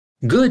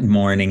Good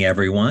morning,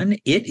 everyone.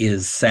 It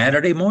is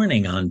Saturday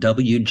morning on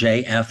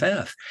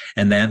WJFF,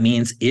 and that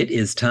means it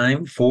is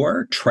time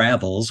for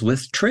Travels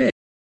with Triggs.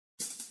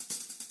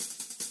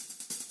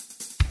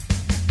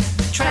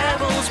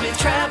 Travels with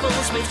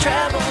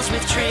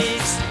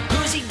Triggs.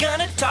 Who's he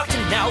gonna talk to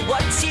now?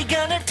 What's he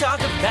gonna talk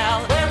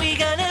about? Where we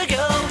gonna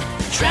go?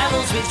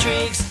 Travels with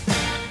Triggs.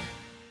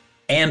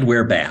 And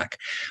we're back.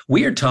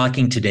 We are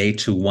talking today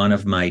to one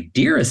of my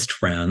dearest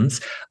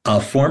friends, a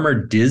former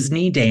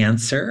Disney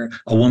dancer,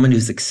 a woman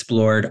who's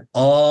explored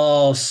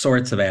all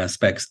sorts of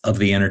aspects of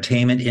the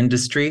entertainment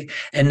industry.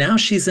 And now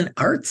she's an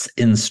arts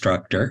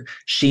instructor.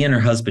 She and her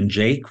husband,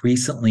 Jake,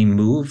 recently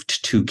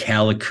moved to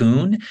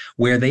Callicoon,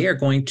 where they are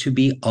going to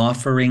be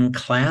offering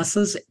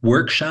classes,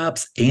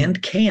 workshops,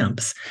 and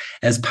camps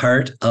as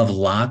part of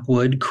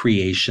Lockwood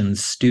Creation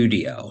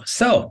Studio.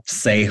 So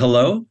say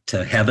hello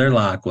to Heather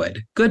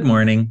Lockwood. Good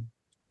morning.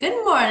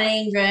 Good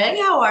morning, Greg.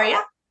 How are you?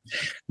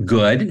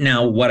 Good.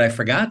 Now, what I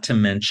forgot to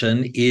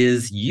mention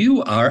is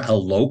you are a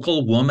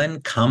local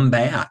woman come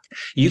back.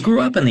 You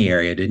grew up in the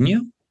area, didn't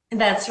you?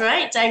 That's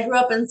right. I grew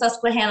up in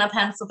Susquehanna,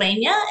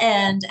 Pennsylvania,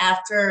 and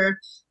after,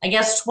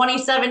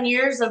 27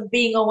 years of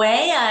being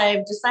away,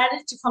 I've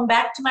decided to come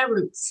back to my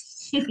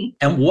roots.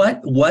 And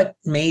what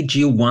made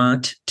you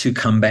want to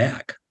come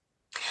back?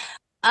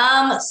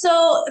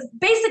 So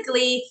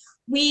basically,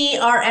 we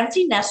are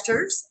empty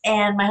nesters,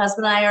 and my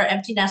husband and I are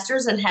empty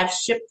nesters and have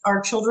shipped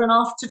our children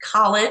off to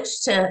college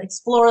to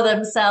explore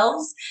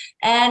themselves.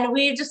 And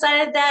we've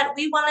decided that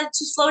we wanted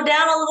to slow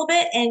down a little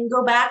bit and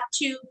go back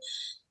to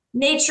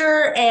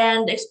nature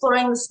and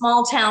exploring the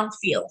small town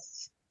feel.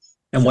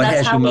 And so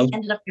that's how we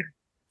ended up here.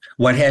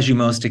 What has you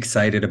most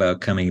excited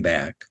about coming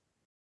back?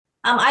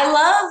 I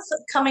love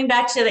coming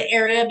back to the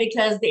area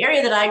because the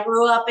area that I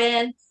grew up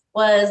in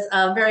was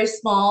a very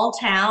small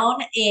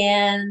town,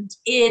 and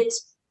it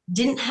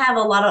didn't have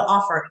a lot of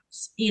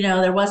offerings.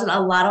 There wasn't a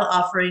lot of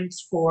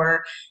offerings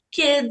for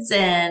kids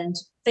and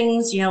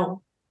things, and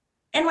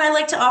I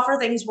like to offer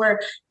things where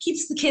it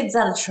keeps the kids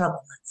out of trouble,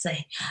 let's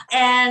say.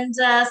 And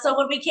so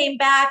when we came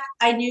back,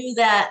 I knew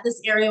that this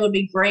area would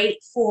be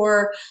great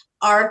for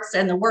arts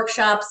and the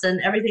workshops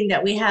and everything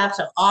that we have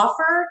to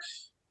offer.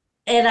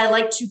 And I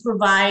like to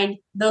provide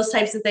those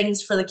types of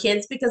things for the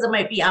kids because it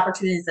might be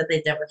opportunities that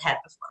they've never had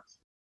before.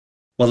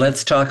 Well,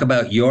 let's talk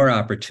about your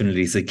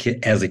opportunities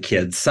as a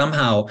kid.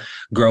 Somehow,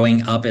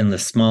 growing up in the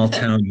small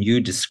town you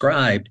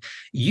described,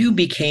 you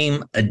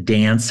became a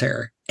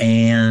dancer.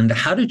 And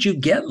how did you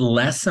get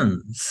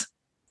lessons?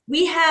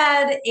 We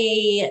had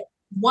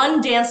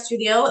one dance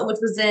studio, which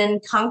was in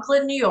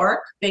Conklin, New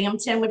York,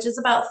 Binghamton, which is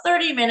about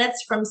 30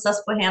 minutes from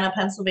Susquehanna,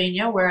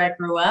 Pennsylvania, where I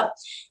grew up.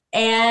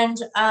 And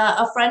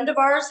a friend of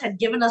ours had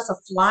given us a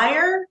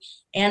flyer,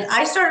 and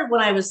I started when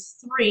I was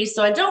 3,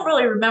 so I don't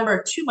really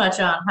remember too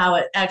much on how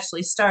it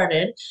actually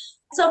started.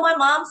 So my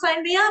mom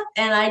signed me up,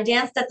 and I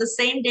danced at the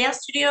same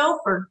dance studio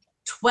for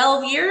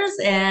 12 years,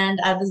 and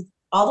I was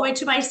all the way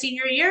to my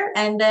senior year.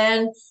 And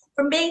then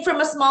from being from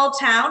a small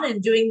town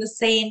and doing the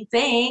same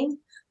thing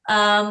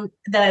that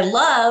I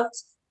loved,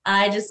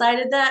 I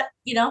decided that,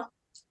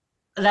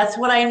 that's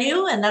what I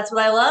knew and that's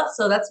what I love.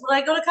 So that's what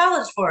I go to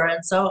college for.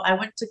 And so I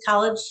went to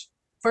college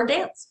for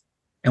dance.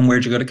 And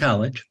where'd you go to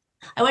college?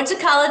 I went to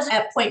college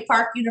at Point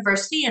Park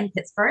University in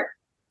Pittsburgh.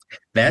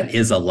 That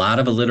is a lot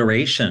of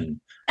alliteration.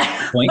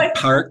 Point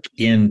Park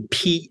in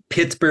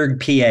Pittsburgh,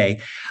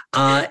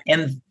 PA.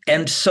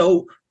 And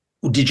so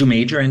did you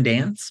major in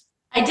dance?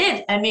 I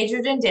did. I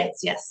majored in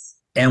dance, yes.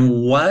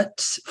 And what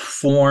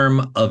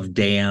form of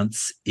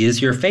dance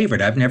is your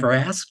favorite? I've never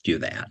asked you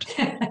that.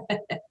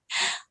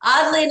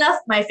 Oddly enough,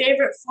 my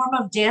favorite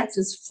form of dance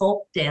is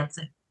folk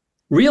dancing.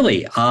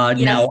 Really? Yes.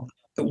 Now,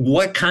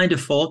 what kind of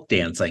folk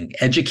dancing?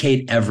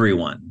 Educate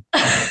everyone.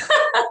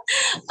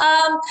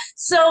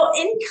 So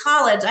in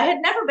college, I had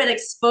never been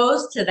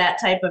exposed to that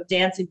type of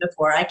dancing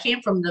before. I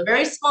came from the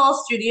very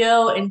small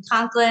studio in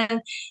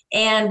Conklin,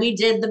 and we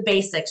did the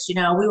basics. We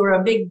were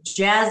a big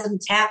jazz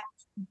and tap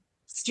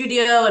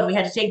studio, and we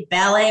had to take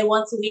ballet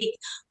once a week.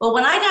 But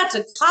when I got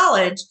to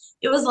college,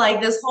 it was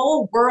like this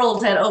whole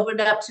world had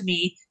opened up to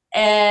me.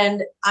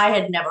 And I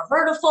had never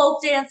heard of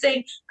folk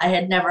dancing. I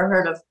had never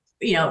heard of,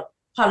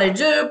 pas de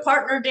deux,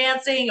 partner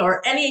dancing,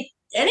 or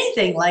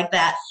anything like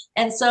that.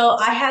 And so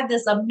I had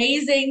this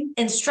amazing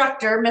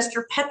instructor,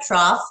 Mr.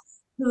 Petrov,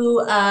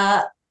 who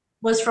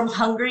was from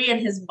Hungary,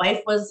 and his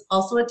wife was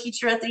also a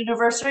teacher at the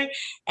university,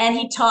 and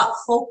he taught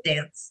folk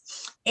dance.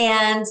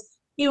 And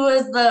he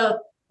was the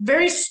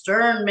very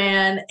stern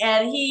man,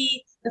 and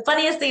the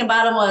funniest thing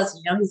about him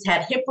was, he's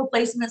had hip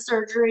replacement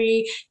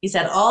surgery, he's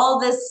had all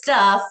this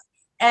stuff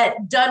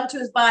done to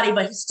his body,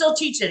 but he's still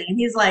teaching. And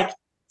he's like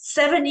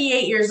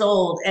 78 years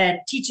old and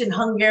teaching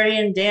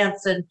Hungarian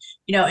dance, and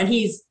and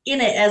he's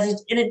in it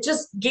and it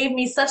just gave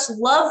me such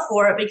love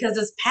for it because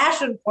his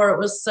passion for it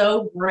was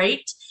so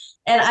great.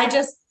 And I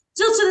just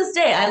still to this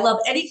day, I love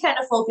any kind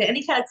of folk,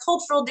 any kind of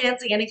cultural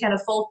dancing, any kind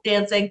of folk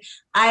dancing.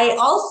 I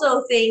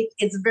also think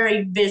it's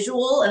very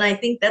visual, and I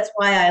think that's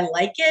why I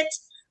like it.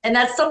 And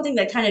that's something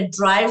that kind of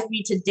drives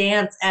me to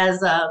dance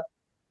as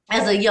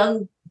a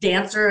young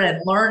dancer and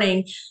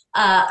learning,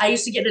 I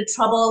used to get into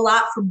trouble a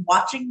lot from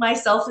watching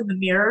myself in the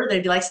mirror.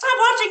 They'd be like, stop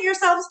watching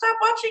yourself, stop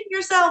watching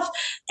yourself.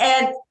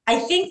 And I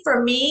think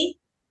for me,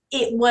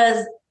 it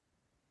was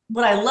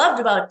what I loved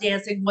about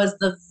dancing was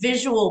the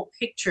visual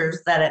pictures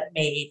that it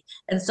made.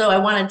 And so I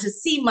wanted to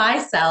see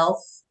myself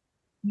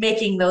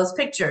making those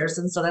pictures.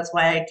 And so that's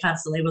why I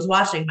constantly was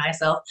watching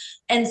myself.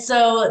 And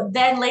so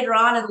then later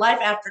on in life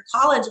after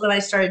college, when I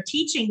started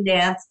teaching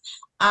dance,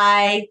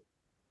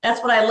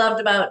 that's what I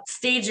loved about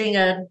staging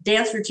a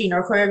dance routine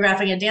or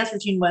choreographing a dance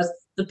routine was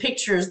the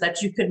pictures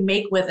that you could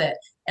make with it.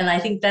 And I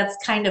think that's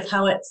kind of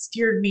how it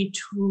steered me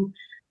to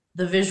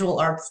the visual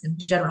arts in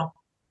general.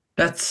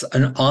 That's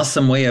an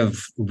awesome way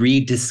of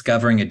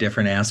rediscovering a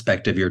different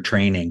aspect of your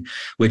training,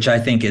 which I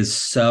think is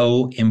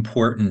so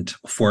important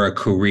for a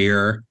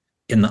career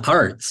in the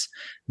arts.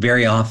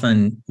 Very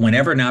often,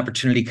 whenever an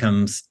opportunity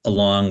comes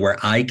along where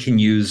I can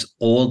use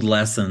old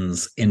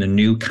lessons in a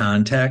new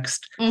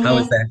context, how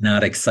is that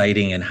not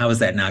exciting and how is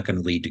that not going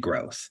to lead to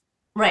growth?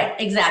 Right,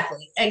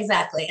 exactly.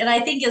 And I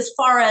think as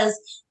far as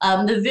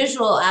the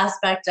visual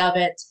aspect of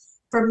it,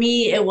 for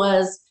me, it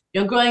was,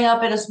 growing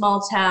up in a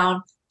small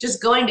town,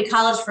 just going to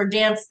college for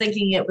dance,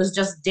 thinking it was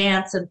just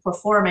dance and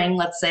performing,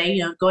 let's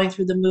say, going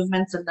through the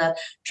movements and the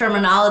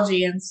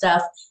terminology and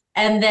stuff.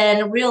 And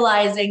then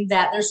realizing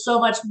that there's so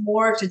much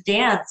more to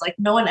dance. Like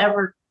no one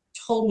ever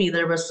told me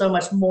there was so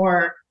much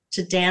more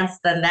to dance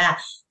than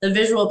that. The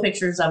visual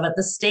pictures of it,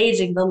 the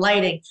staging, the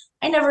lighting.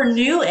 I never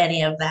knew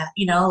any of that,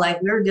 like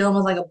we were dealing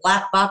with like a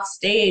black box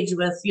stage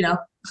with,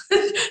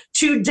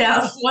 two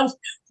down, one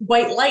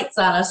white lights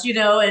on us,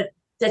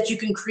 that you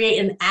can create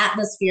an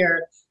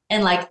atmosphere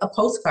and like a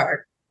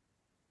postcard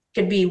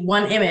could be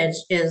one image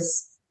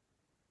is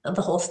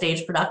the whole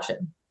stage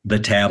production. The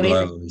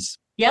tableaus. Amazing.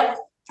 Yep.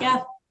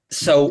 Yeah.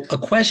 So a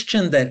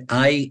question that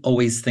I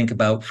always think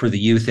about for the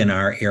youth in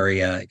our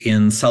area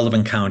in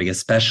Sullivan County,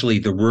 especially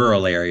the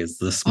rural areas,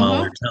 the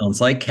smaller towns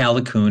like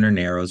Callicoon or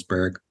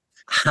Narrowsburg,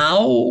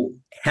 how,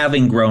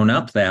 having grown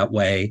up that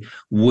way,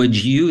 would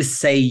you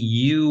say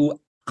you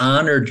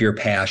honored your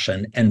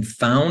passion and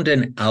found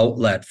an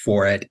outlet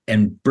for it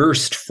and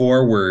burst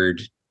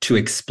forward to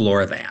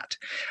explore that?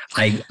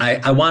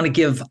 I want to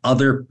give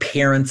other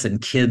parents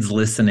and kids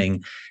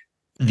listening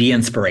the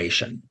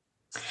inspiration.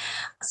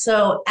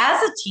 So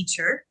as a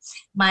teacher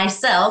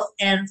myself,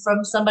 and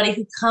from somebody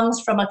who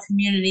comes from a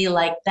community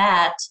like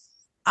that,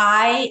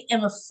 I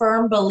am a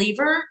firm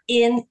believer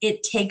in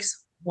it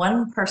takes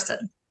one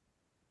person.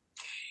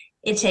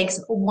 It takes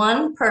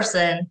one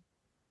person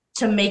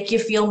to make you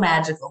feel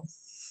magical.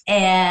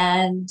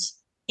 And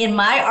in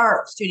my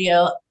art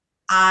studio,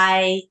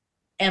 I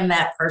am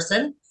that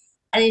person.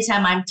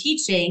 Anytime I'm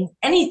teaching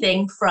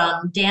anything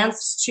from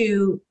dance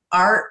to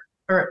art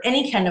or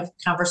any kind of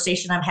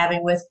conversation I'm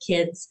having with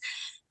kids,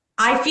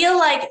 I feel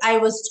like I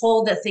was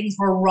told that things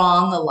were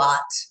wrong a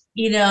lot.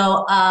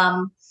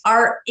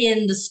 Art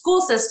in the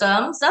school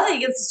systems, nothing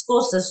against the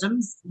school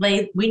systems.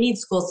 We need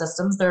school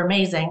systems. They're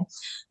amazing.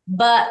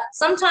 But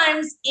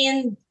sometimes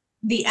in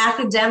the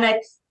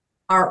academic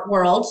art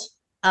world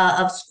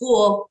of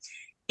school,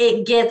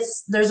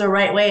 there's a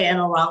right way and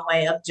a wrong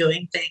way of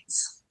doing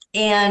things.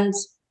 And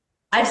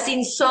I've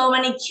seen so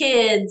many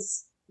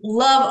kids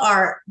love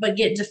art, but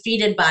get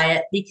defeated by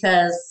it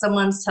because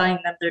someone's telling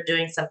them they're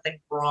doing something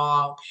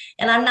wrong.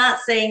 And I'm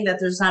not saying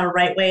that there's not a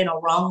right way and a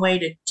wrong way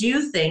to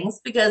do things,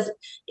 because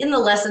in the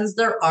lessons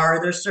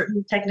there's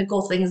certain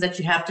technical things that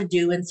you have to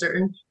do in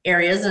certain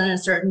areas and in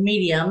certain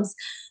mediums.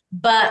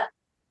 But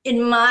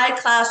in my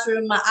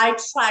classroom, my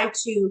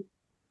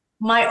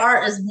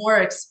art is more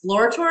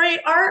exploratory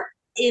art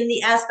in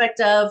the aspect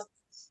of,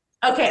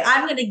 okay,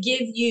 I'm going to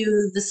give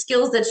you the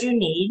skills that you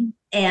need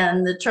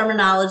and the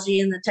terminology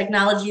and the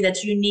technology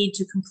that you need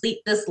to complete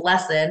this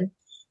lesson,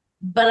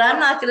 but I'm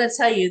not going to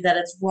tell you that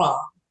it's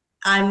wrong.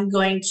 I'm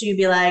going to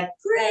be like,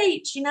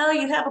 great, you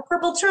have a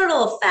purple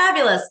turtle,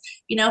 fabulous.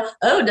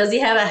 Oh, does he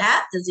have a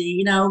hat? Does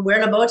he,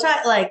 wearing a bow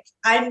tie? Like,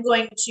 I'm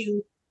going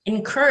to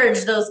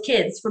encourage those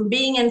kids from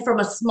being from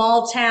a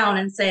small town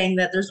and saying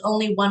that there's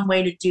only one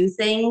way to do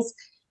things,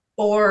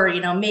 or,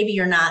 maybe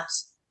you're not,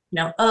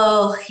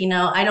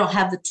 I don't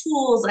have the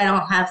tools, I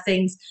don't have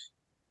things.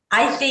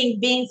 I think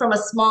being from a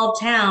small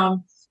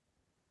town,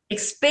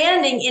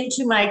 expanding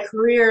into my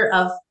career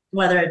of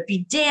whether it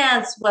be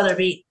dance, whether it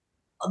be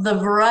the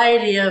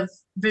variety of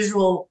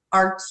visual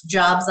arts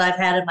jobs I've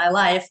had in my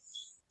life,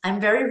 I'm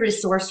very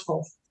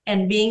resourceful.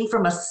 And being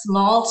from a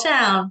small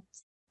town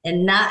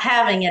and not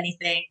having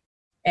anything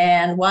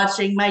and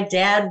watching my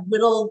dad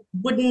whittle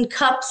wooden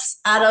cups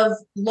out of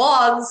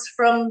logs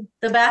from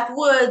the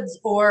backwoods,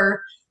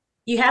 or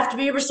you have to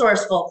be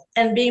resourceful.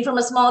 And being from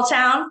a small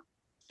town,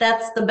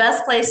 that's the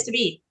best place to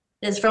be,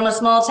 is from a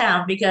small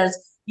town, because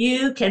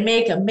you can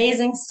make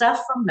amazing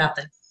stuff from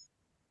nothing.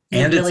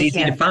 And it's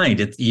easy to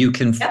find. You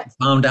can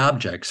found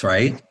objects,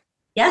 right?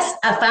 Yes,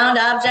 I found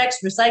objects,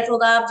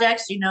 recycled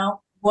objects,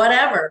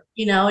 whatever.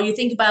 You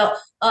think about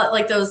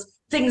like those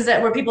things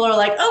that where people are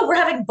like, oh, we're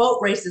having boat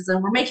races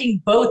and we're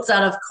making boats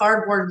out of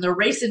cardboard and they're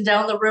racing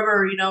down the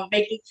river,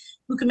 making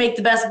who can make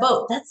the best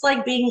boat. That's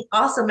like being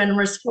awesome and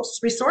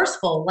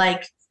resourceful.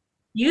 Like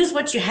use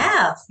what you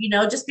have,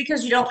 just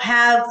because you don't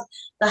have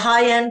the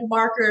high end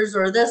markers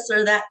or this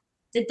or that,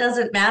 it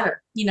doesn't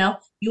matter. You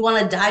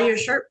want to dye your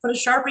shirt, put a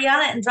Sharpie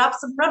on it and drop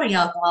some rubbing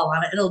alcohol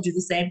on it. It'll do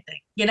the same thing.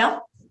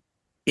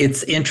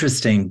 It's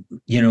interesting,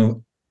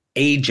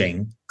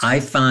 aging. I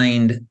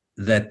find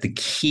that the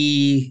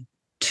key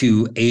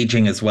to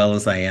aging as well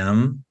as I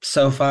am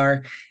so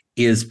far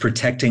is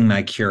protecting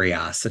my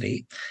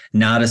curiosity,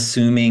 not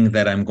assuming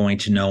that I'm going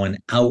to know an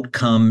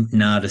outcome,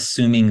 not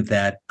assuming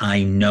that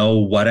I know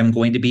what I'm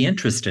going to be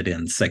interested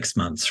in 6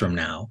 months from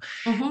now,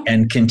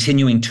 and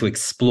continuing to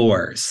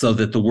explore so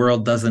that the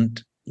world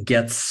doesn't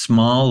get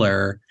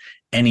smaller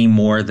any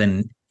more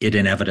than it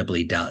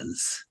inevitably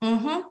does.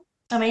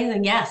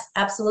 Amazing. Yes,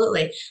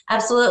 absolutely.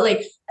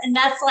 Absolutely. And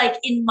that's like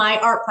in my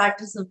art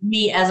practice of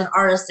me as an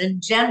artist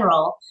in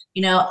general,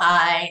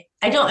 I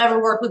don't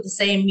ever work with the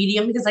same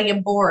medium because I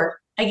get bored.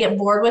 I get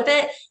bored with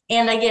it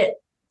and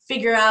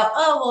figure out,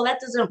 oh, well,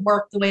 that doesn't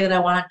work the way that I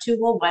want it to.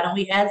 Well, why don't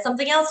we add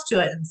something else to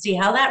it and see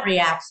how that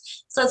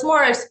reacts? So it's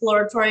more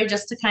exploratory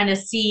just to kind of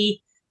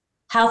see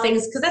how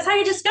things, because that's how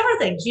you discover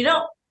things. You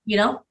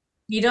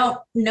don't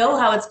know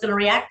how it's going to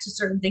react to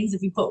certain things.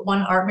 If you put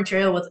one art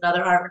material with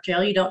another art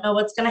material, you don't know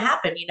what's going to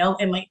happen.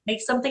 It might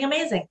make something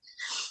amazing.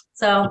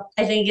 So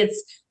I think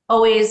it's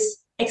always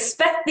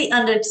expect the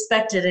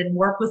unexpected and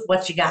work with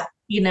what you got,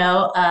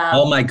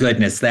 oh my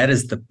goodness, that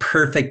is the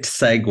perfect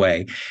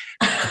segue.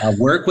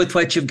 Work with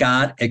what you've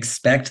got,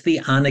 expect the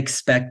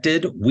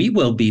unexpected. We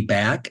will be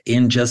back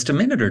in just a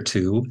minute or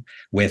two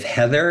with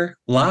Heather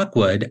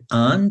Lockwood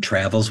on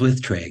Travels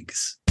with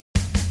Triggs.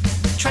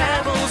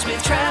 Travels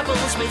with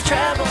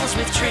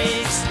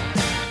Triggs.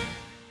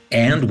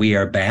 And we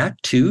are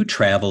back to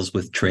Travels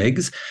with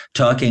Triggs,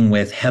 talking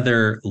with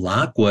Heather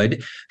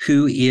Lockwood,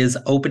 who is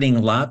opening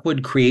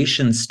Lockwood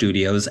Creation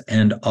Studios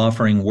and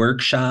offering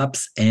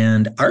workshops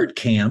and art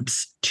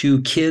camps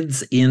to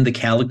kids in the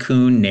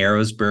Callicoon,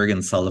 Narrowsburg,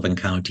 and Sullivan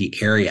County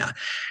area.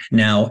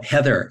 Now,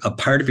 Heather, a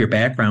part of your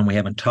background we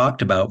haven't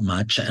talked about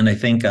much, and I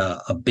think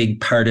a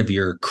big part of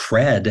your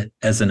cred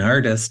as an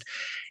artist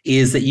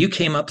is that you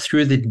came up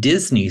through the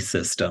Disney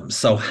system.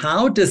 So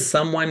how does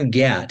someone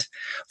get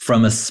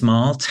from a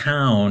small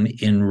town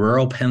in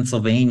rural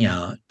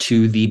Pennsylvania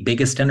to the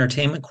biggest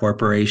entertainment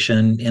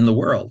corporation in the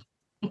world?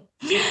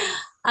 Okay,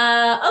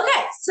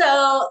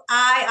 so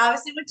I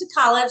obviously went to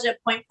college at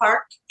Point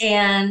Park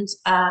and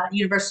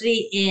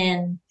University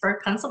in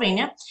Burke,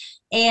 Pennsylvania.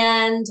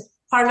 And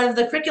part of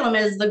the curriculum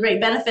is the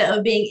great benefit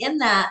of being in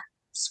that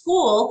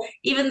school,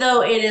 even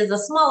though it is a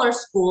smaller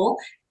school,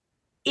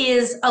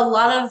 is a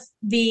lot of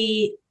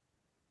the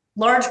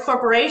large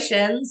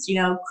corporations,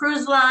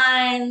 cruise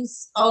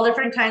lines, all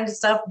different kinds of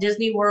stuff,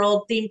 Disney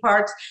World, theme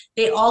parks,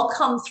 they all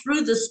come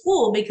through the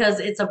school because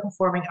it's a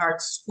performing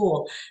arts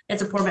school.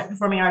 It's a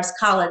performing arts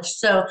college.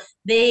 So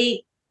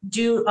they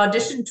do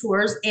audition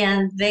tours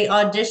and they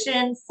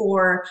audition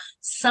for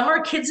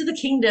Summer Kids of the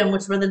Kingdom,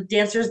 which were the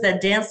dancers that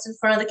danced in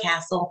front of the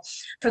castle.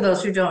 For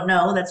those who don't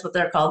know, that's what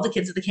they're called, the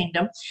Kids of the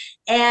Kingdom.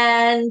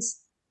 And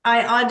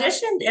I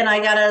auditioned and I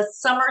got a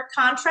summer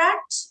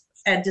contract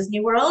at Disney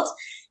World,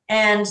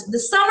 and the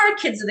Summer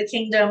Kids of the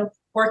Kingdom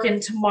work in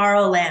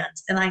Tomorrowland.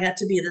 And I got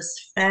to be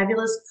this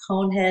fabulous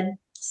conehead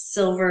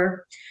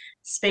silver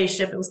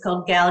spaceship. It was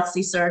called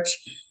Galaxy Search.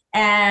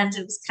 And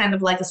it was kind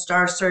of like a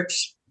Star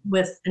Search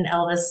with an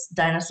Elvis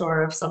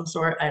dinosaur of some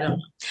sort. I don't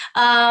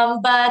know.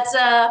 But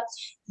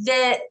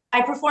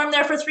I performed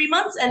there for 3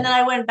 months and then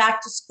I went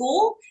back to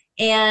school.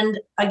 And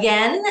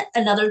again,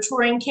 another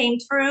touring came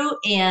through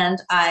and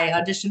I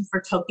auditioned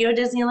for Tokyo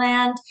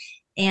Disneyland.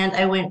 And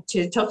I went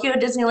to Tokyo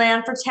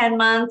Disneyland for 10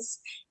 months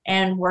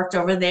and worked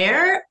over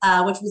there,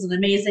 which was an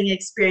amazing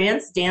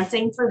experience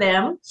dancing for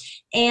them.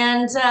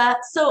 And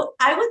so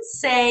I would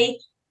say,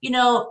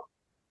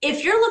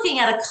 if you're looking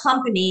at a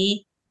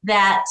company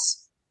that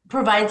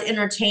provides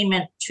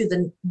entertainment to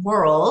the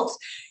world,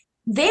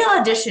 they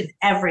audition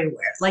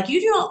everywhere. Like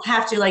you don't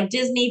have to, like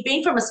Disney,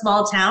 being from a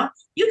small town,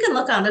 you can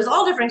look on, there's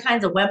all different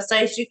kinds of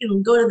websites. You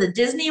can go to the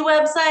Disney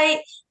website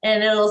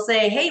and it'll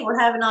say, hey, we're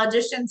having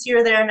auditions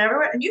here, there, and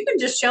everywhere. And you can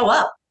just show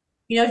up,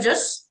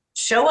 just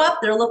show up.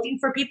 They're looking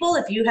for people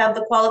if you have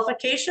the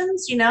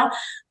qualifications.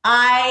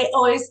 I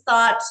always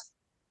thought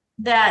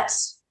that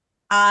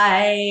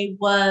I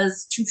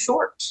was too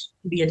short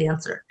to be a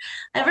dancer.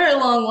 I have very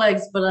long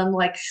legs, but I'm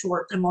like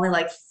short. I'm only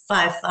like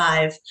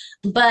 5'5".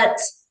 But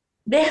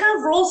they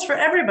have roles for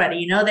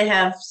everybody. They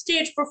have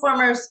stage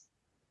performers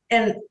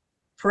and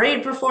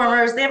parade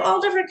performers. They have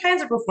all different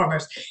kinds of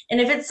performers.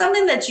 And if it's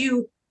something that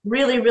you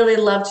really, really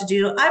love to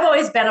do, I've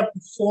always been a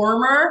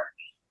performer.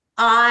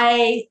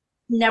 I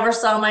never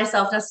saw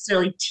myself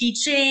necessarily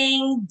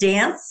teaching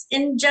dance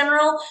in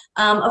general.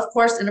 Of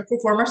course, in a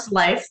performer's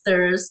life,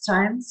 there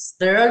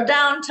are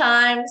down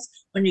times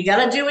when you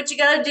got to do what you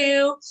got to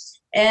do.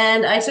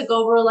 And I took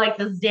over like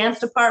this dance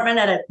department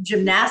at a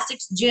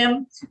gymnastics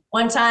gym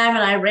one time,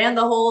 and I ran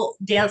the whole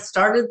dance,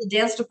 started the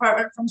dance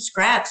department from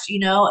scratch,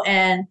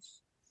 and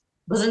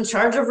was in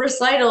charge of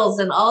recitals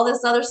and all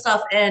this other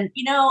stuff. And,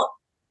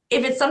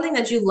 if it's something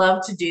that you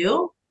love to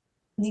do,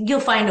 you'll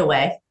find a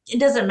way. It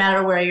doesn't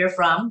matter where you're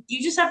from.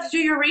 You just have to do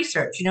your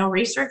research,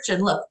 research.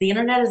 And look, the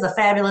internet is a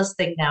fabulous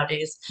thing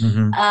nowadays.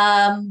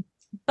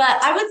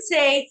 But I would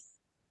say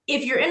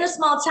if you're in a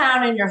small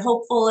town and you're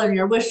hopeful and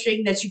you're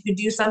wishing that you could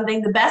do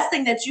something, the best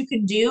thing that you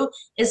can do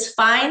is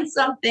find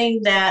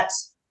something that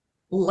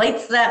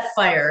lights that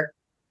fire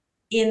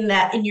in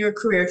your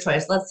career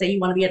choice. Let's say you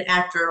want to be an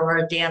actor or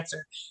a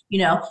dancer.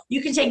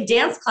 You can take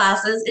dance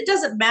classes. It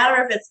doesn't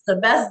matter if it's the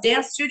best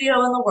dance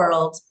studio in the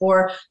world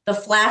or the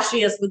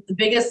flashiest with the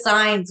biggest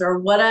signs or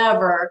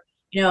whatever.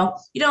 You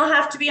don't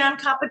have to be on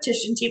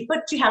competition team,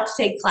 but you have to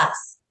take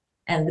class.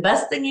 And the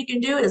best thing you can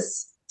do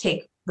is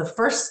take the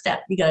first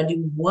step. You got to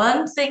do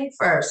one thing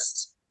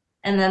first,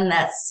 and then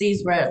that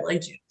sees where it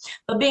leads you.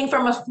 But being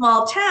from a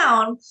small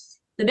town,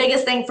 the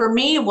biggest thing for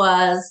me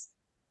was,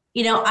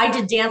 I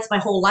did dance my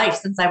whole life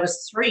since I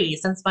was 3,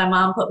 since my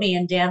mom put me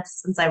in dance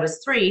since I was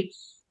 3.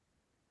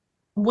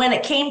 When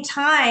it came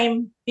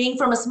time, being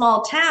from a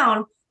small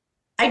town,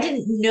 I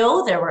didn't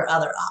know there were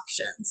other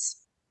options.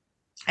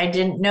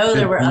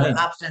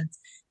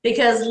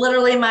 Because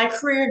literally my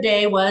career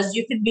day was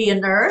you can be a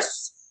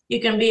nurse, you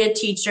can be a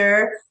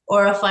teacher,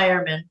 or a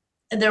fireman.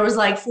 And there was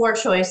like 4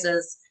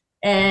 choices.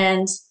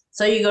 And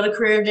so you go to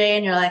career day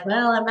and you're like,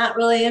 well, I'm not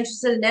really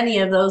interested in any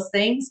of those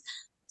things.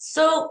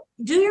 So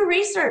do your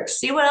research,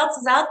 see what else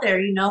is out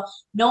there. No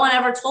one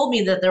ever told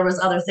me that there was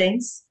other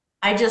things.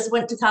 I just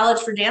went to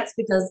college for dance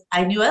because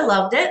I knew I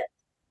loved it.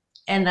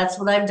 And that's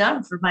what I've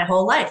done for my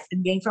whole life.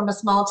 And being from a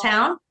small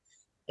town,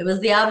 it was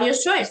the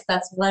obvious choice.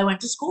 That's what I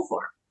went to school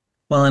for.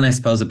 Well, and I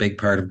suppose a big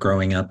part of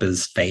growing up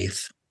is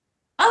faith.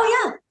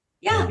 Oh,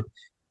 yeah.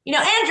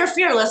 And you're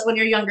fearless when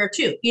you're younger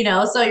too,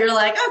 so you're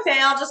like, okay,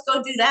 I'll just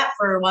go do that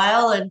for a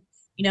while. And,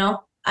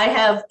 I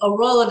have a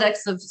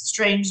Rolodex of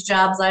strange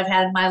jobs I've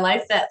had in my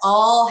life that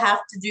all have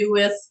to do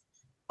with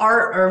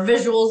art or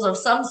visuals of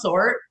some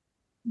sort.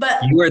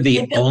 But you are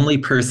the only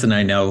person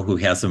I know who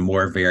has a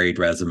more varied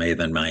resume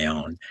than my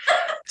own.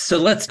 So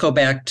let's go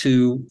back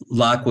to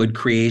Lockwood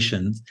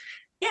Creations.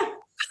 Yeah.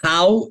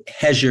 How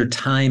has your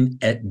time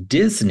at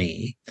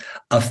Disney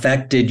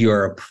affected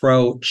your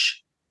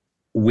approach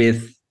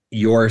with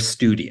your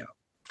studio?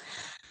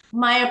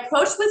 My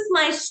approach with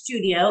my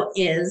studio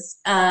is,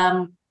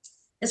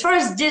 as far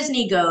as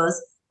Disney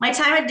goes, my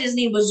time at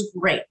Disney was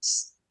great.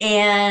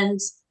 And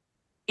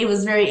it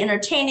was very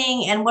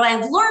entertaining. And what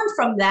I've learned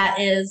from that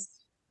is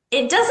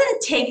it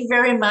doesn't take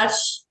very much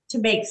to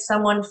make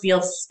someone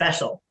feel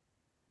special.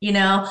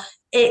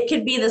 It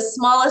could be the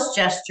smallest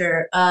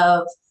gesture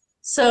of,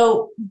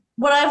 so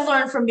what I've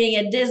learned from being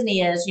at Disney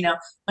is,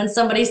 when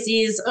somebody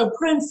sees a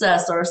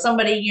princess or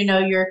somebody,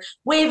 you're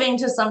waving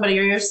to somebody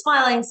or you're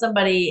smiling at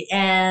somebody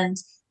and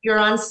you're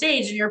on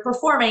stage and you're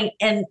performing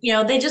and,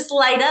 they just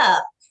light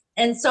up.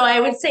 And so I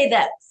would say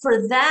that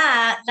for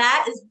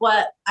that is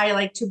what I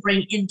like to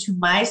bring into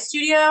my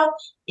studio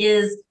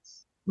is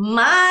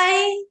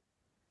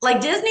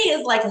Disney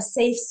is like a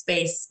safe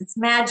space. It's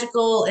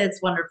magical.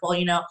 It's wonderful.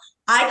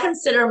 I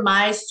consider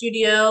my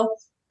studio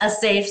a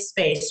safe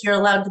space. You're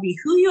allowed to be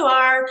who you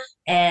are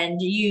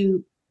and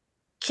you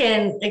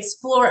can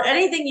explore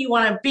anything you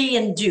want to be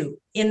and do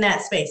in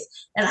that space.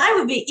 And I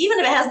would be, even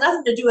if it has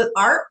nothing to do with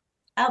art,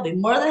 I'll be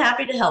more than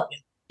happy to help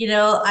you.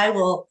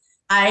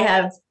 I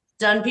have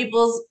done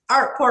people's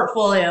art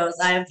portfolios.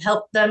 I've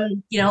helped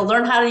them,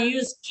 learn how to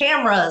use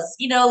cameras,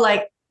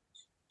 like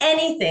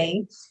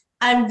anything.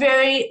 I'm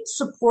very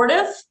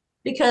supportive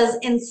because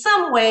in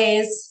some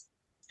ways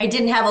I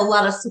didn't have a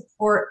lot of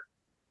support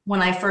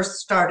when I first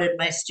started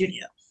my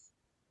studio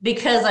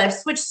because I've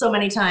switched so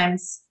many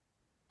times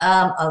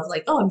of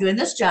like, oh, I'm doing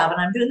this job and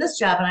I'm doing this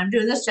job and I'm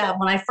doing this job.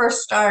 When I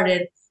first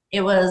started,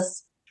 it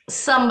was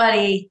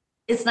somebody,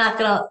 it's not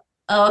going to,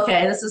 oh,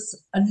 okay, this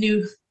is a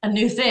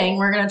new thing.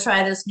 We're going to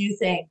try this new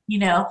thing,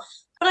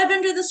 but I've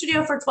been doing the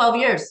studio for 12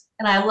 years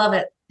and I love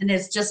it. And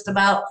it's just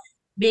about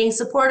being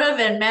supportive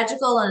and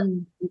magical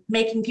and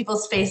making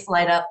people's face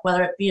light up,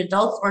 whether it be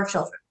adults or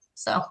children.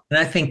 So, and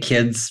I think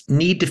kids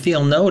need to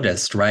feel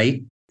noticed,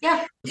 right?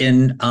 Yeah.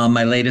 In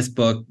my latest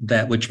book,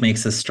 That Which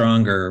Makes Us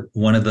Stronger,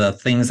 one of the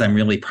things I'm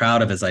really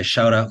proud of is I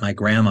shout out my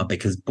grandma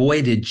because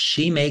boy, did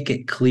she make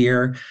it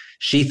clear.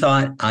 She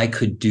thought I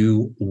could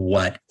do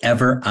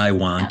whatever I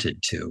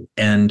wanted to.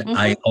 And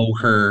I owe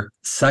her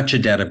such a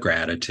debt of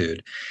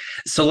gratitude.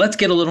 So let's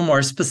get a little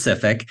more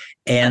specific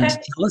and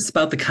tell us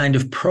about the kind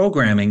of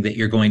programming that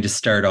you're going to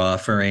start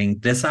offering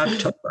this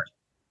October.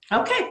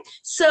 Okay,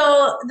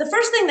 so the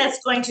first thing that's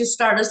going to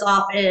start us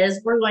off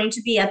is we're going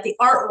to be at the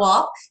Art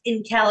Walk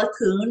in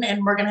Callicoon,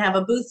 and we're going to have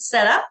a booth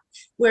set up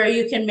where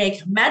you can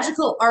make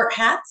magical art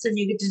hats, and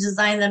you get to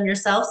design them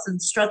yourselves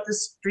and strut the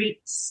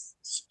streets.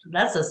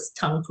 That's a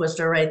tongue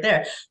twister right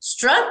there.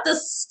 Strut the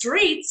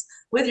streets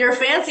with your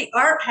fancy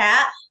art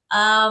hat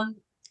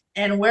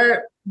and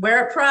wear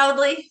wear it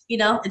proudly.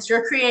 It's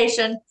your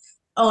creation.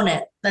 Own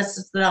it. That's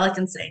just all I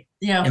can say.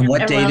 And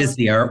what everyone date else. is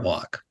the art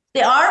walk?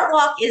 The art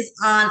walk is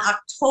on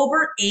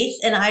October 8th,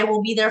 and I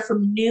will be there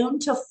from noon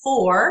to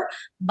 4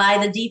 by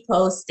the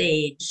depot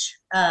stage.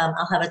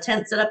 I'll have a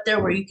tent set up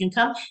there where you can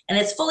come, and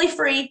it's fully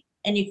free,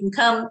 and you can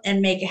come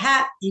and make a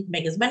hat. You can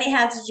make as many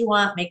hats as you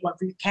want. Make one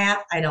for your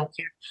cat. I don't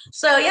care.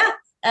 So, yeah,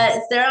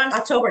 it's there on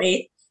October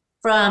 8th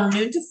from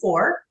noon to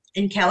 4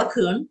 in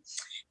Callicoon.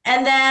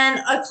 And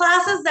then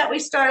classes that we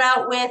start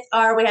out with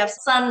we have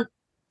some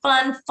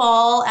fun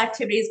fall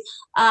activities.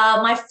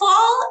 My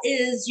fall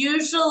is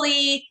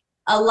usually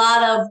a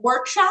lot of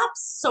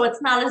workshops, so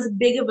it's not as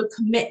big of a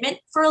commitment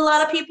for a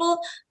lot of people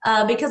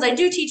because I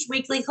do teach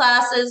weekly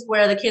classes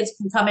where the kids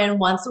can come in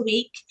once a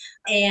week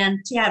and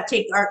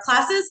take art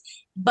classes.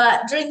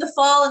 But during the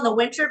fall and the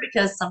winter,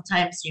 because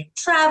sometimes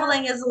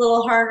traveling is a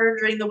little harder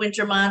during the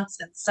winter months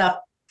and stuff,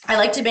 I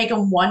like to make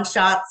them one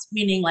shots,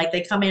 meaning like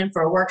they come in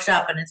for a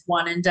workshop and it's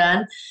one and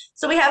done.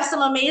 So we have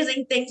some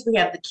amazing things. We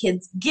have the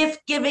kids gift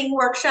giving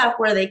workshop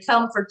where they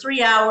come for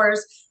 3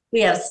 hours.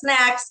 We have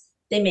snacks.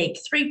 They make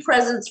 3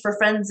 presents for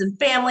friends and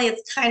family.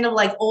 It's kind of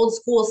like old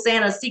school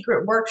Santa's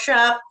secret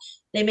workshop.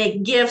 They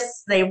make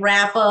gifts, they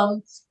wrap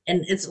them,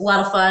 and it's a lot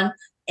of fun.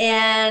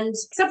 And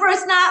except for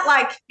it's not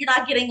like you're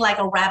not getting like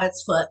a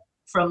rabbit's foot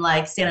from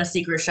like Santa's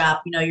secret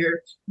shop.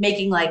 You're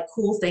making like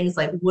cool things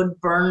like wood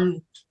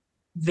burn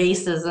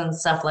vases and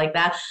stuff like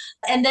that.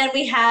 And then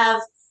we have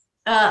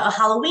a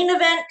Halloween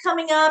event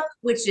coming up,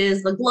 which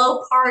is the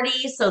glow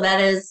party. So that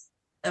is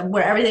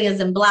where everything is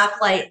in black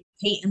light,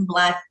 paint in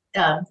black,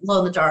 glow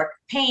in the dark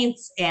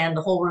paints, and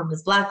the whole room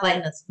is black light,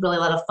 and it's really a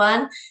lot of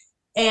fun.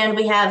 And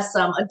we have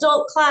some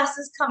adult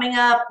classes coming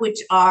up, which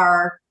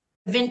are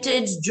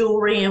vintage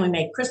jewelry, and we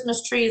make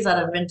Christmas trees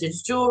out of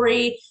vintage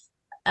jewelry.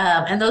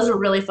 And those are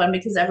really fun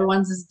because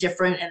everyone's is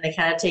different and they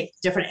kind of take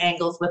different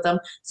angles with them.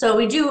 So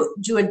we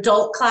do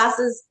adult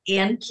classes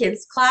and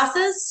kids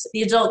classes.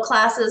 The adult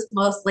classes,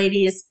 most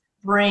ladies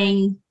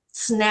bring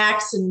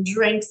snacks and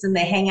drinks and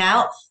they hang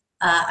out.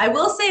 I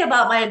will say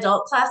about my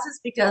adult classes,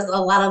 because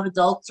a lot of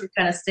adults are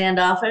kind of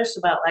standoffish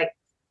about like,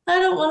 I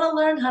don't want to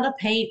learn how to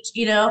paint,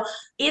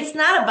 It's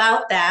not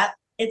about that.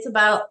 It's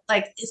about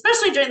like,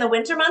 especially during the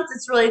winter months,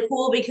 it's really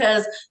cool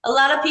because a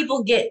lot of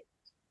people get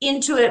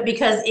into it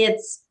because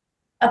it's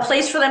a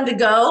place for them to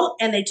go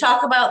and they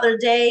talk about their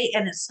day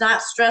and it's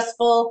not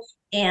stressful,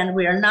 and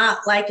we are not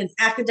like an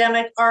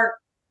academic art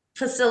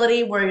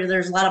facility where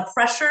there's a lot of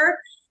pressure.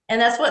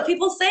 And that's what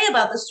people say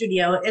about the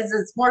studio is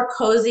it's more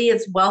cozy,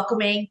 it's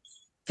welcoming,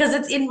 because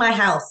it's in my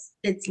house.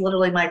 It's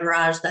literally my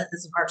garage that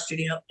is an art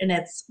studio, and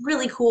it's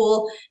really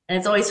cool, and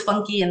it's always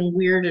funky and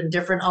weird and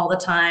different all the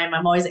time.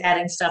 I'm always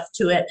adding stuff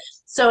to it.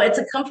 So it's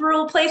a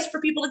comfortable place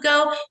for people to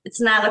go. It's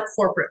not a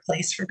corporate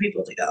place for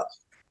people to go.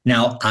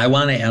 Now, I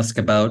want to ask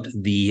about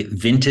the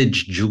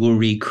vintage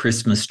jewelry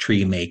Christmas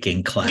tree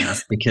making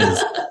class,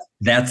 because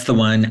that's the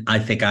one I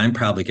think I'm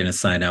probably going to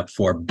sign up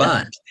for.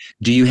 But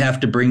do you have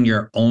to bring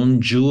your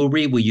own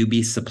jewelry? Will you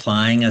be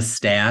supplying a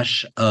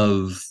stash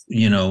of,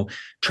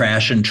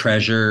 trash and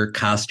treasure,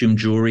 costume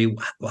jewelry?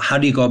 How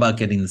do you go about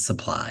getting the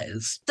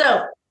supplies?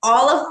 So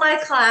all of my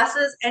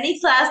classes, any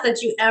class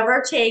that you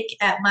ever take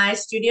at my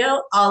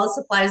studio, all the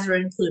supplies are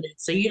included.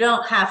 So you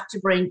don't have to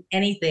bring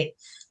anything,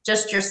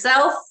 just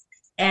yourself,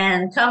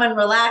 and come and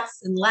relax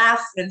and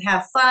laugh and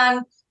have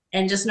fun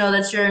and just know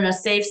that you're in a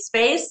safe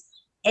space.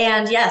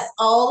 And yes,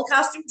 all the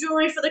costume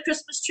jewelry for the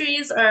Christmas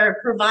trees are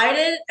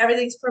provided.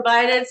 Everything's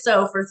provided.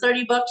 So for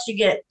 $30, you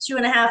get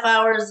 2.5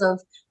 hours of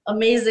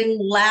amazing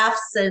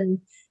laughs and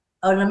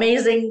an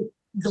amazing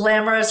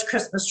glamorous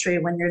Christmas tree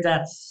when you're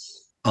done.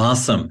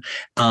 Awesome.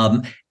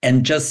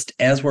 And just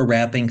as we're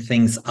wrapping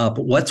things up,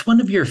 what's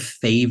one of your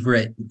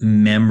favorite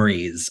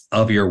memories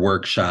of your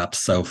workshop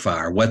so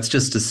far? What's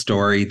just a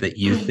story that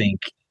you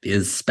think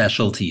is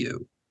special to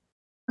you?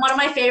 One of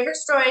my favorite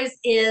stories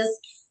is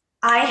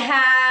I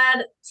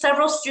had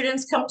several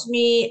students come to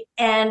me,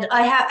 and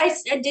I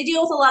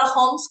deal with a lot of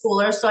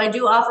homeschoolers, so I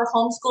do offer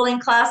homeschooling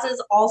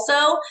classes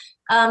also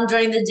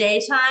during the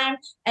daytime.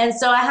 And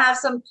so I have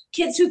some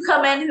kids who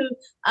come in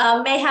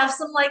who may have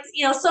some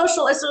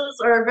social issues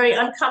or are very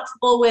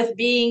uncomfortable with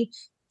being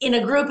in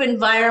a group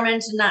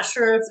environment and not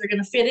sure if they're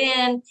going to fit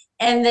in.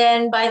 And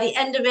then by the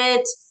end of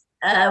it,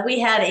 we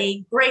had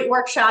a great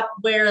workshop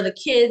where the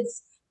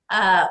kids,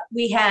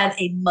 we had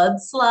a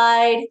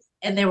mudslide,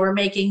 and they were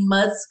making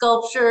mud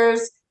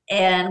sculptures,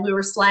 and we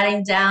were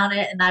sliding down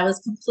it, and I was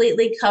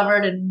completely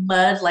covered in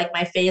mud, like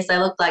my face. I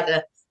looked like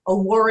a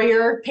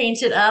warrior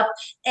painted up.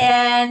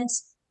 And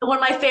one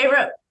of my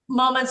favorite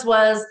moments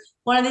was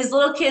one of these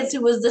little kids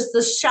who was just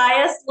the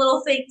shyest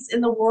little things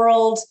in the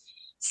world,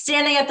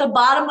 standing at the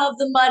bottom of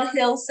the mud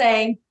hill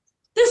saying,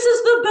 "This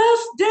is the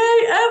best day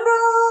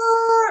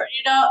ever,"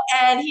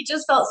 and he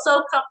just felt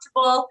so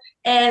comfortable,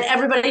 and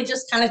everybody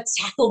just kind of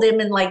tackled him,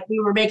 and like we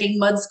were making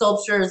mud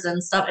sculptures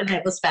and stuff, and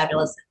it was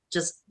fabulous.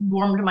 just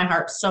warmed my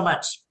heart so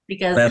much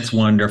because That's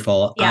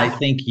wonderful. yeah. I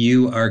think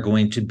you are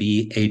going to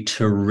be a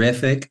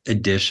terrific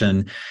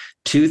addition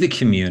to the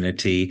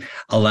community,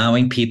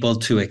 allowing people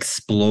to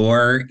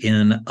explore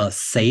in a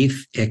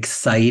safe,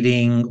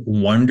 exciting,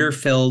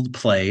 wonder-filled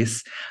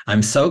place.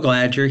 I'm so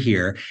glad you're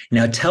here.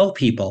 Now tell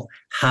people,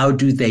 how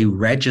do they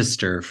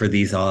register for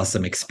these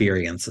awesome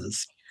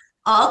experiences?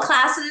 All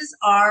classes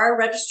are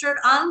registered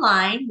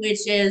online,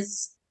 which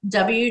is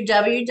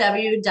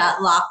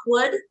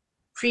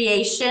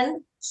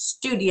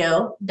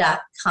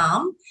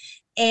www.lockwoodcreationstudio.com.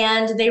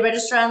 And they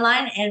register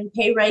online and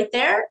pay right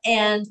there.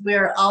 And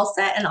we're all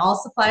set and all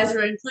supplies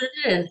are included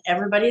and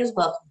everybody is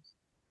welcome.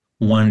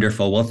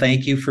 Wonderful. Well,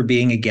 thank you for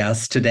being a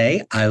guest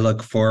today. I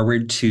look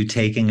forward to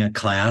taking a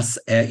class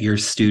at your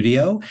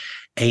studio.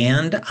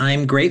 And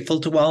I'm grateful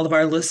to all of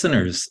our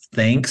listeners.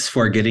 Thanks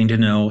for getting to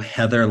know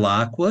Heather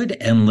Lockwood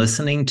and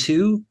listening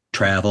to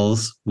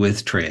Travels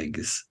with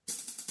Triggs.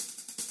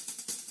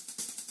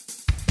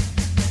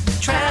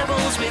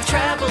 Travels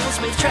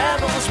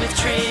with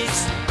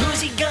Triggs.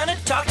 Who's he gonna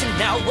talk to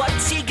now?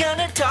 What's he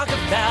gonna talk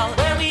about?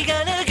 Where we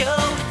gonna go?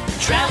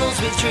 Travels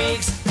with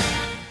Triggs.